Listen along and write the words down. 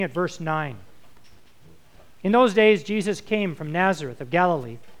At verse 9. In those days, Jesus came from Nazareth of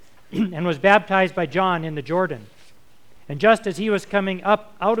Galilee and was baptized by John in the Jordan. And just as he was coming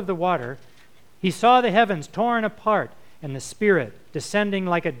up out of the water, he saw the heavens torn apart and the Spirit descending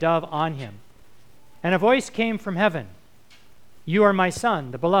like a dove on him. And a voice came from heaven, "You are my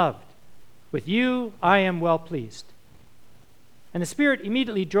Son, the beloved. With you I am well pleased." And the Spirit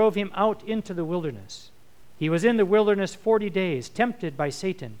immediately drove him out into the wilderness. He was in the wilderness 40 days, tempted by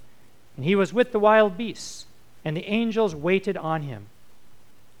Satan, and he was with the wild beasts, and the angels waited on him.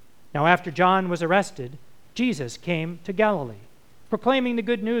 Now after John was arrested, Jesus came to Galilee, proclaiming the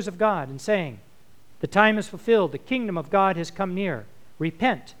good news of God and saying, "The time is fulfilled, the kingdom of God has come near.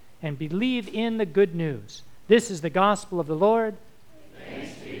 Repent and believe in the good news." This is the gospel of the Lord.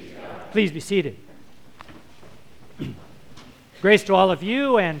 Thanks be to God. Please be seated. Grace to all of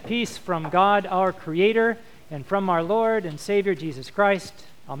you and peace from God our Creator and from our Lord and Savior Jesus Christ.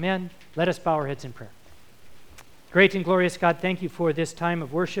 Amen. Let us bow our heads in prayer. Great and glorious God, thank you for this time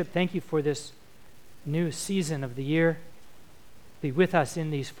of worship. Thank you for this new season of the year. Be with us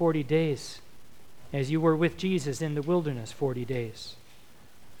in these 40 days as you were with Jesus in the wilderness 40 days.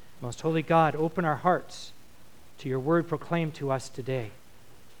 Most holy God, open our hearts to your word proclaimed to us today.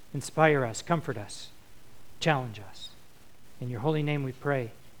 Inspire us, comfort us, challenge us. In your holy name we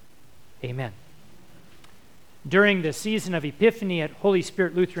pray. Amen. During the season of Epiphany at Holy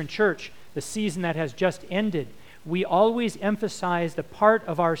Spirit Lutheran Church, the season that has just ended, we always emphasize the part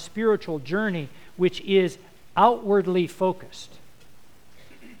of our spiritual journey which is outwardly focused.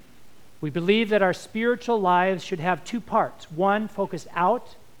 We believe that our spiritual lives should have two parts. One focused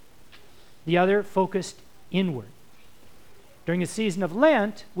out, the other focused inward. During the season of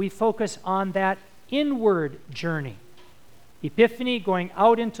Lent, we focus on that inward journey. Epiphany, going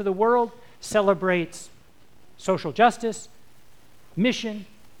out into the world, celebrates social justice, mission,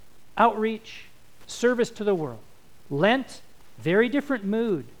 outreach, service to the world. Lent, very different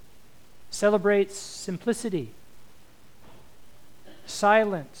mood, celebrates simplicity,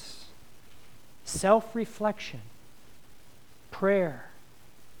 silence, self-reflection, prayer.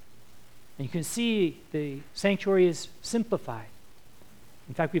 And you can see the sanctuary is simplified.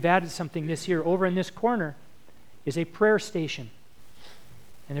 In fact, we've added something this year. Over in this corner is a prayer station.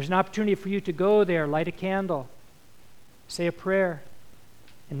 And there's an opportunity for you to go there, light a candle, say a prayer,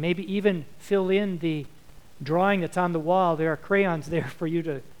 and maybe even fill in the drawing that's on the wall. There are crayons there for you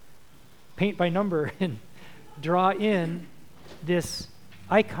to paint by number and draw in this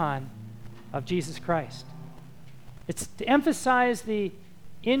icon of Jesus Christ. It's to emphasize the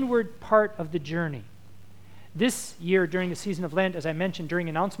inward part of the journey. This year, during the season of Lent, as I mentioned during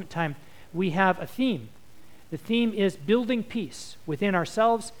announcement time, we have a theme. The theme is building peace within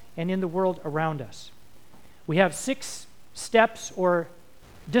ourselves and in the world around us. We have 6 steps or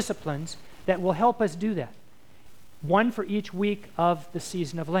disciplines that will help us do that. One for each week of the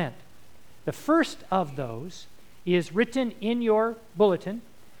season of Lent. The first of those is written in your bulletin.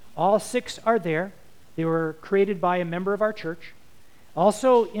 All 6 are there. They were created by a member of our church.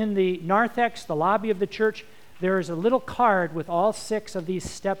 Also in the narthex, the lobby of the church, there is a little card with all 6 of these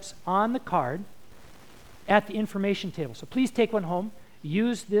steps on the card at the information table. So please take one home.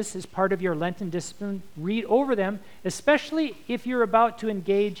 Use this as part of your Lenten discipline. Read over them, especially if you're about to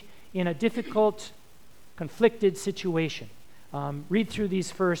engage in a difficult, conflicted situation. Read through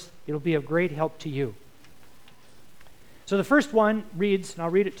these first. It'll be of great help to you. So the first one reads, and I'll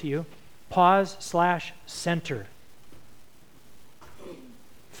read it to you, pause/center.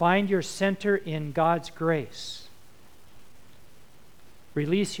 Find your center in God's grace.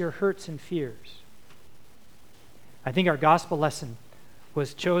 Release your hurts and fears. I think our gospel lesson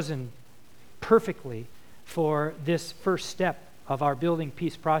was chosen perfectly for this first step of our building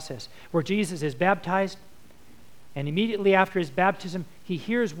peace process, where Jesus is baptized, and immediately after his baptism, he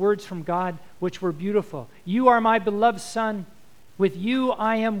hears words from God which were beautiful. "You are my beloved Son. With you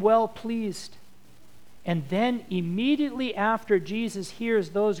I am well pleased." And then immediately after Jesus hears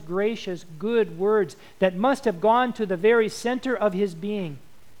those gracious, good words that must have gone to the very center of his being,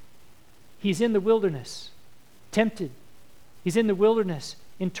 he's in the wilderness, tempted. He's in the wilderness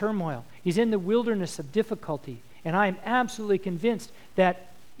in turmoil. He's in the wilderness of difficulty. And I am absolutely convinced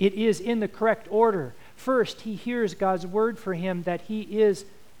that it is in the correct order. First, he hears God's word for him that he is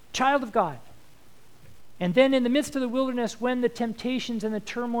child of God. And then in the midst of the wilderness, when the temptations and the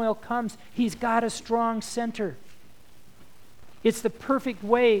turmoil comes, he's got a strong center. It's the perfect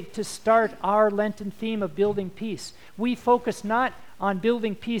way to start our Lenten theme of building peace. We focus not on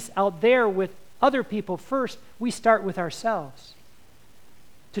building peace out there with other people first. We start with ourselves.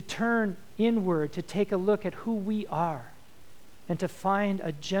 To turn inward, to take a look at who we are and to find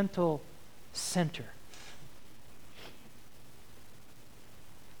a gentle center.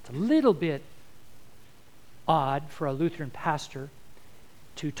 It's a little bit odd for a Lutheran pastor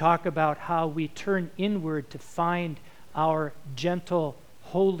to talk about how we turn inward to find our gentle,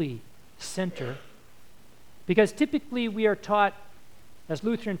 holy center, because typically we are taught as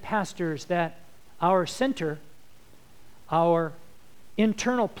Lutheran pastors that our center, our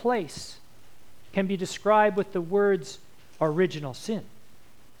internal place, can be described with the words original sin,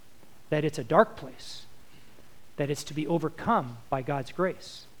 that it's a dark place, that it's to be overcome by God's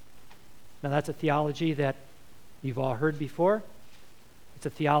grace. Now that's a theology that you've all heard before. It's a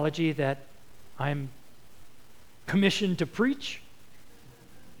theology that I'm commissioned to preach.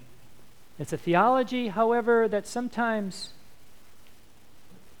 It's a theology, however, that sometimes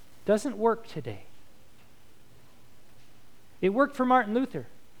doesn't work today. It worked for Martin Luther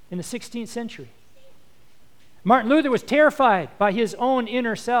in the 16th century. Martin Luther was terrified by his own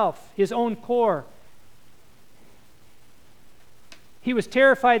inner self, his own core. He was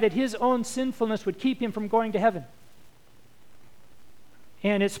terrified that his own sinfulness would keep him from going to heaven.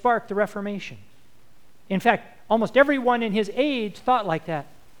 And it sparked the Reformation. In fact, almost everyone in his age thought like that.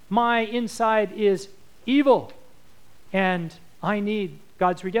 My inside is evil, and I need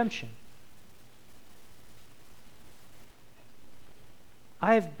God's redemption.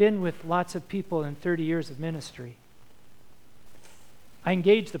 I've been with lots of people in 30 years of ministry. I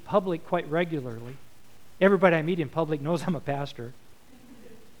engage the public quite regularly. Everybody I meet in public knows I'm a pastor.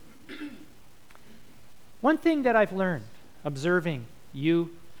 One thing that I've learned, observing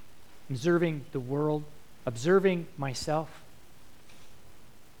you, observing the world, observing myself,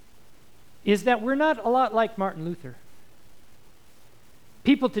 is that we're not a lot like Martin Luther.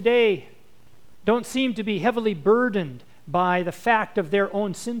 People today don't seem to be heavily burdened by the fact of their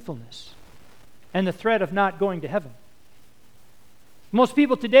own sinfulness and the threat of not going to heaven. Most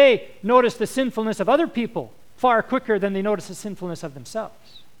people today notice the sinfulness of other people far quicker than they notice the sinfulness of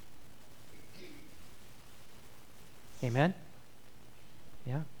themselves. Amen?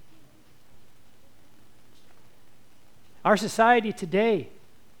 Yeah. Our society today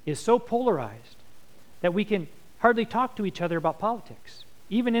is so polarized that we can hardly talk to each other about politics,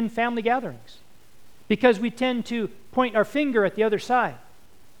 even in family gatherings, because we tend to point our finger at the other side.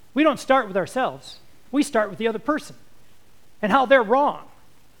 We don't start with ourselves. We start with the other person and how they're wrong.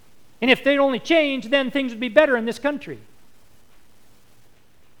 And if they'd only change, then things would be better in this country.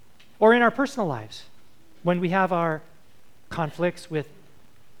 Or in our personal lives, when we have our conflicts with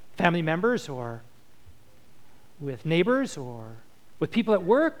family members or with neighbors or with people at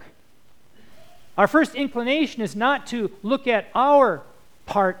work, our first inclination is not to look at our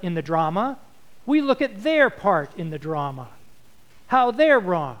part in the drama. We look at their part in the drama, how they're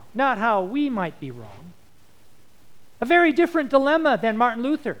wrong, not how we might be wrong. A very different dilemma than Martin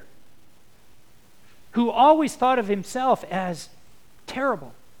Luther, who always thought of himself as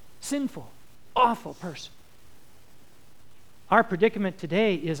terrible, sinful, awful person. Our predicament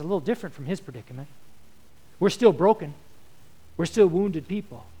today is a little different from his predicament. We're still broken. We're still wounded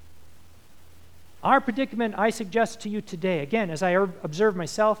people. Our predicament, I suggest to you today, again, as I observe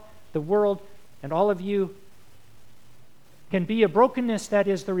myself, the world, and all of you, can be a brokenness that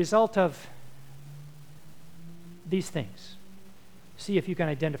is the result of these things. See if you can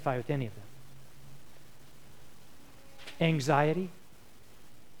identify with any of them. Anxiety,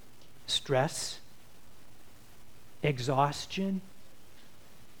 stress, exhaustion,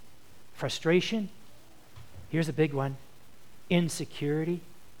 frustration. Here's a big one. Insecurity.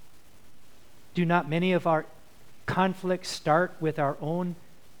 Do not many of our conflicts start with our own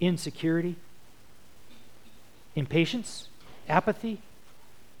insecurity? Impatience, apathy,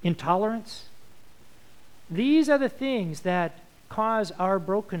 intolerance. These are the things that cause our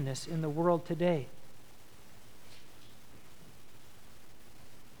brokenness in the world today.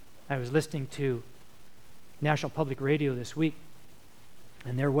 I was listening to National Public Radio this week,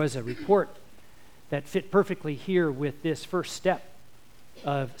 and there was a report that fit perfectly here with this first step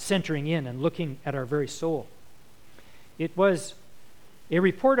of centering in and looking at our very soul. It was a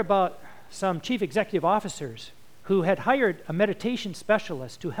report about some chief executive officers who had hired a meditation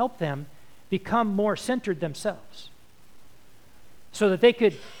specialist to help them become more centered themselves so that they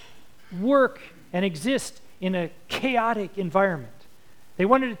could work and exist in a chaotic environment. They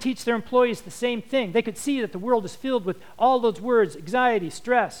wanted to teach their employees the same thing. They could see that the world is filled with all those words: anxiety,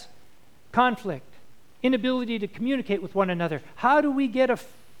 stress, conflict, inability to communicate with one another. How do we get a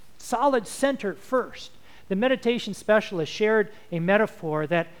solid center first? The meditation specialist shared a metaphor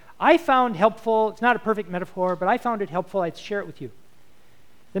that I found helpful. It's not a perfect metaphor, but I found it helpful. I'd share it with you.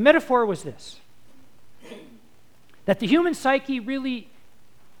 The metaphor was this: That the human psyche really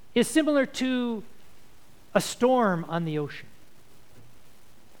is similar to a storm on the ocean.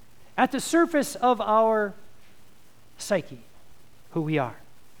 At the surface of our psyche, who we are,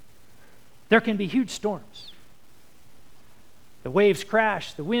 there can be huge storms. The waves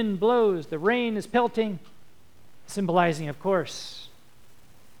crash, the wind blows, the rain is pelting, symbolizing, of course,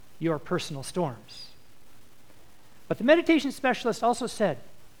 your personal storms. But the meditation specialist also said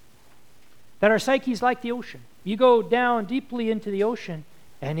that our psyche is like the ocean. You go down deeply into the ocean,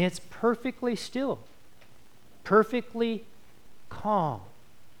 and it's perfectly still, perfectly calm.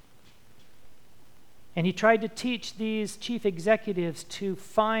 And he tried to teach these chief executives to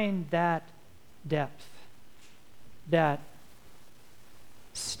find that depth, that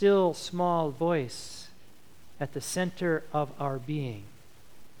still small voice at the center of our being.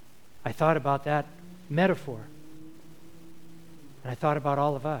 I thought about that metaphor, and I thought about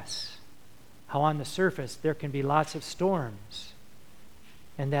all of us, how on the surface there can be lots of storms,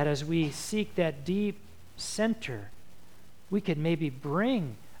 and that as we seek that deep center, we could maybe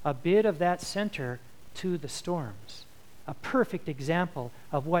bring a bit of that center to the storms. A perfect example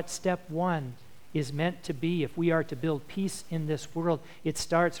of what step one is meant to be if we are to build peace in this world. It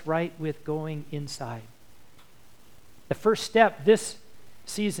starts right with going inside. The first step this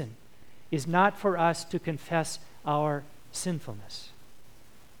season is not for us to confess our sinfulness.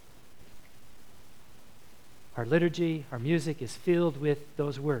 Our liturgy, our music is filled with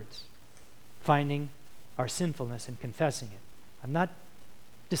those words, finding our sinfulness and confessing it. I'm not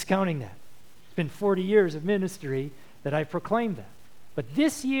discounting that. It's been 40 years of ministry that I proclaimed that. But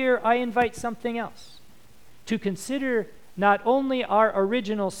this year, I invite something else, to consider not only our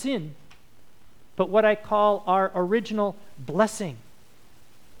original sin, but what I call our original blessing.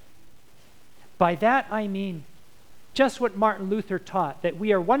 By that I mean just what Martin Luther taught, that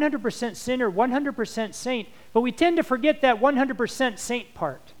we are 100% sinner, 100% saint, but we tend to forget that 100% saint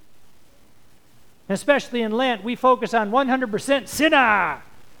part. And especially in Lent, we focus on 100% sinner.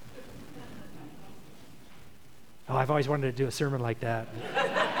 Oh, I've always wanted to do a sermon like that.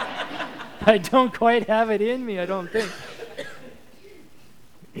 I don't quite have it in me, I don't think.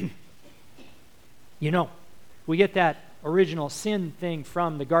 You know, we get that original sin thing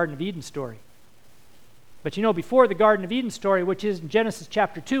from the Garden of Eden story. But you know, before the Garden of Eden story, which is in Genesis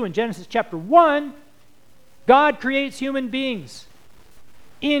chapter 2 and Genesis chapter 1, God creates human beings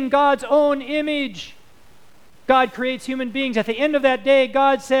in God's own image. God creates human beings. At the end of that day,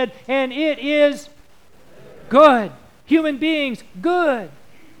 God said, and it is good. Human beings, good.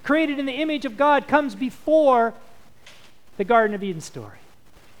 Created in the image of God comes before the Garden of Eden story.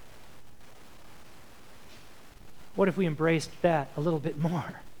 What if we embraced that a little bit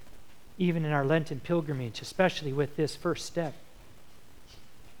more, even in our Lenten pilgrimage, especially with this first step?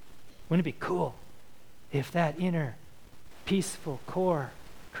 Wouldn't it be cool if that inner, peaceful core,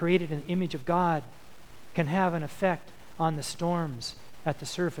 created in the image of God, can have an effect on the storms at the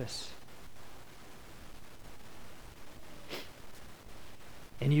surface?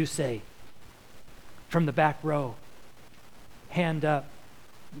 And you say, from the back row, hand up,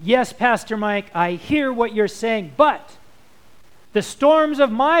 yes, Pastor Mike, I hear what you're saying, but the storms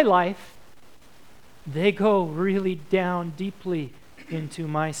of my life, they go really down deeply into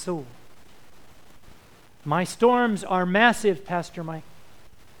my soul. My storms are massive, Pastor Mike.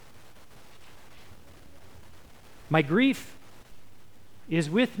 My grief is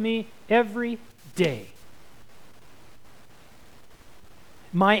with me every day.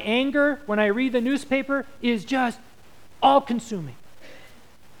 My anger, when I read the newspaper, is just all-consuming.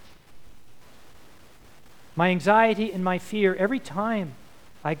 My anxiety and my fear every time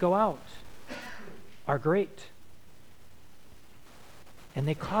I go out are great. And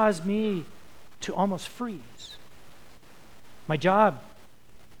they cause me to almost freeze. My job,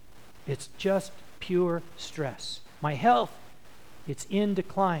 it's just pure stress. My health, it's in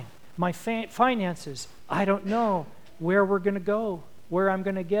decline. My finances, I don't know where we're going to go, where I'm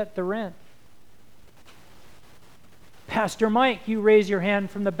going to get the rent. Pastor Mike, you raise your hand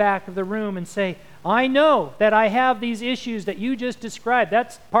from the back of the room and say, I know that I have these issues that you just described.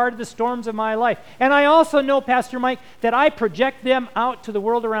 That's part of the storms of my life. And I also know, Pastor Mike, that I project them out to the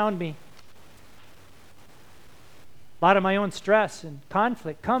world around me. A lot of my own stress and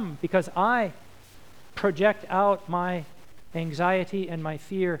conflict come because I project out my anxiety and my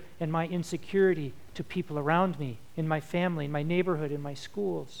fear and my insecurity to people around me, in my family, in my neighborhood, in my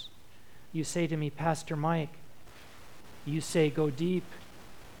schools. You say to me, Pastor Mike, you say, go deep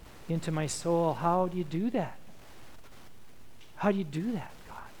into my soul. How do you do that? How do you do that,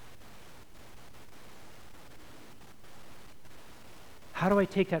 God? How do I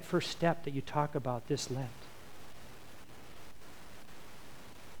take that first step that you talk about this Lent?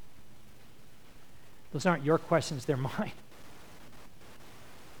 Those aren't your questions, they're mine,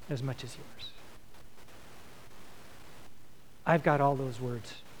 as much as yours. I've got all those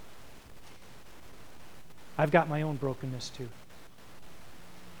words. I've got my own brokenness too.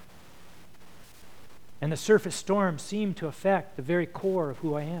 And the surface storms seem to affect the very core of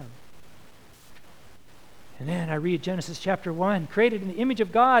who I am. And then I read Genesis chapter 1, created in the image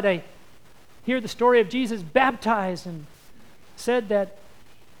of God. I hear the story of Jesus baptized and said that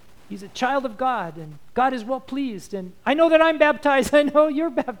he's a child of God and God is well pleased. And I know that I'm baptized. I know you're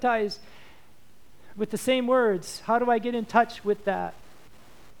baptized with the same words. How do I get in touch with that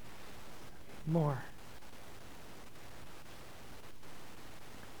more?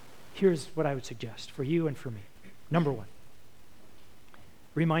 Here's what I would suggest for you and for me. Number one,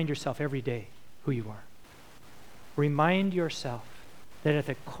 remind yourself every day who you are. Remind yourself that at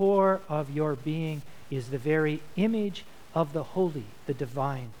the core of your being is the very image of the holy, the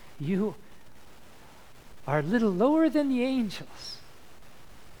divine. You are a little lower than the angels.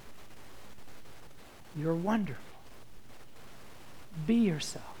 You're wonderful. Be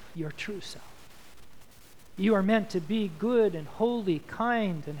yourself, your true self. You are meant to be good and holy,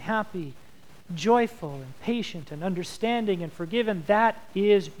 kind and happy, joyful and patient and understanding and forgiven. That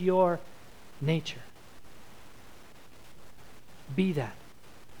is your nature. Be that.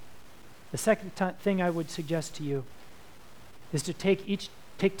 The second thing I would suggest to you is to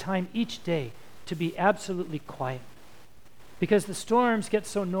take time each day to be absolutely quiet. Because the storms get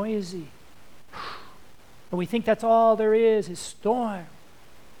so noisy. And we think that's all there is storm.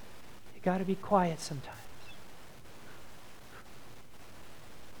 You got to be quiet sometimes.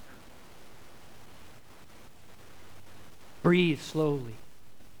 Breathe slowly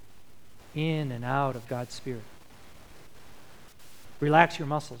in and out of God's Spirit. Relax your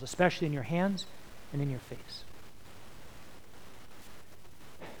muscles, especially in your hands and in your face.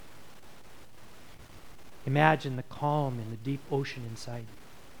 Imagine the calm in the deep ocean inside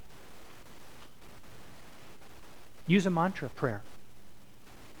you. Use a mantra prayer.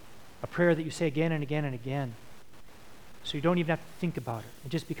 A prayer that you say again and again and again. So you don't even have to think about it. It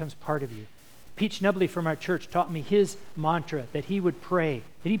just becomes part of you. Pete Schnebley from our church taught me his mantra that he would pray,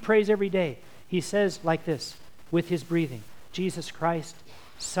 that he prays every day. He says like this with his breathing: Jesus Christ,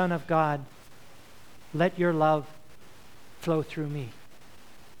 Son of God, let your love flow through me.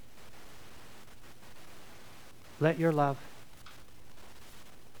 Let your love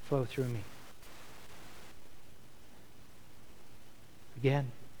flow through me.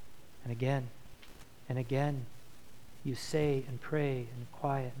 Again and again and again, you say and pray and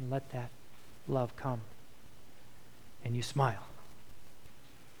quiet and let that love come. And you smile.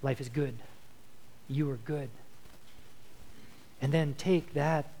 Life is good. You are good. And then take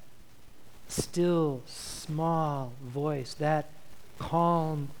that still, small voice, that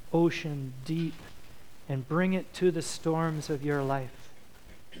calm ocean deep, and bring it to the storms of your life.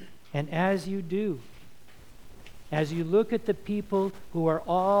 And as you do, as you look at the people who are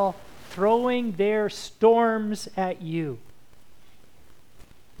all throwing their storms at you,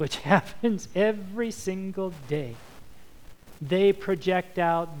 which happens every single day, they project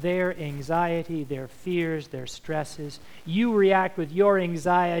out their anxiety, their fears, their stresses. You react with your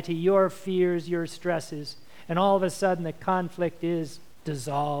anxiety, your fears, your stresses, and all of a sudden the conflict is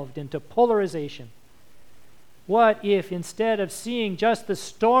dissolved into polarization. What if instead of seeing just the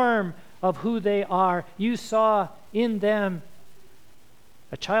storm of who they are, you saw in them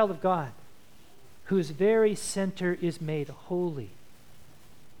a child of God whose very center is made holy?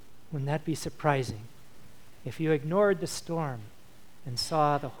 Wouldn't that be surprising if you ignored the storm and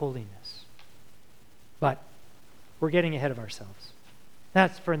saw the holiness? But we're getting ahead of ourselves.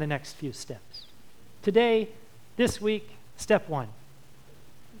 That's for the next few steps. Today, this week, step 1.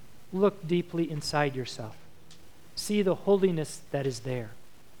 Look deeply inside yourself. See the holiness that is there.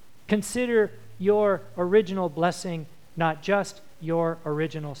 Consider your original blessing, not just your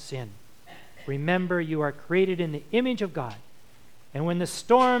original sin. Remember, you are created in the image of God. And when the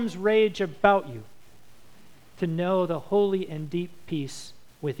storms rage about you, to know the holy and deep peace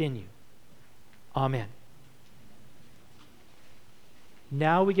within you. Amen.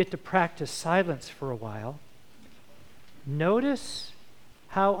 Now we get to practice silence for a while. Notice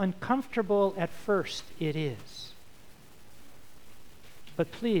how uncomfortable at first it is.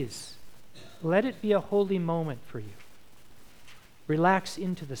 But please, let it be a holy moment for you. Relax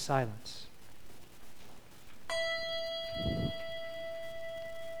into the silence.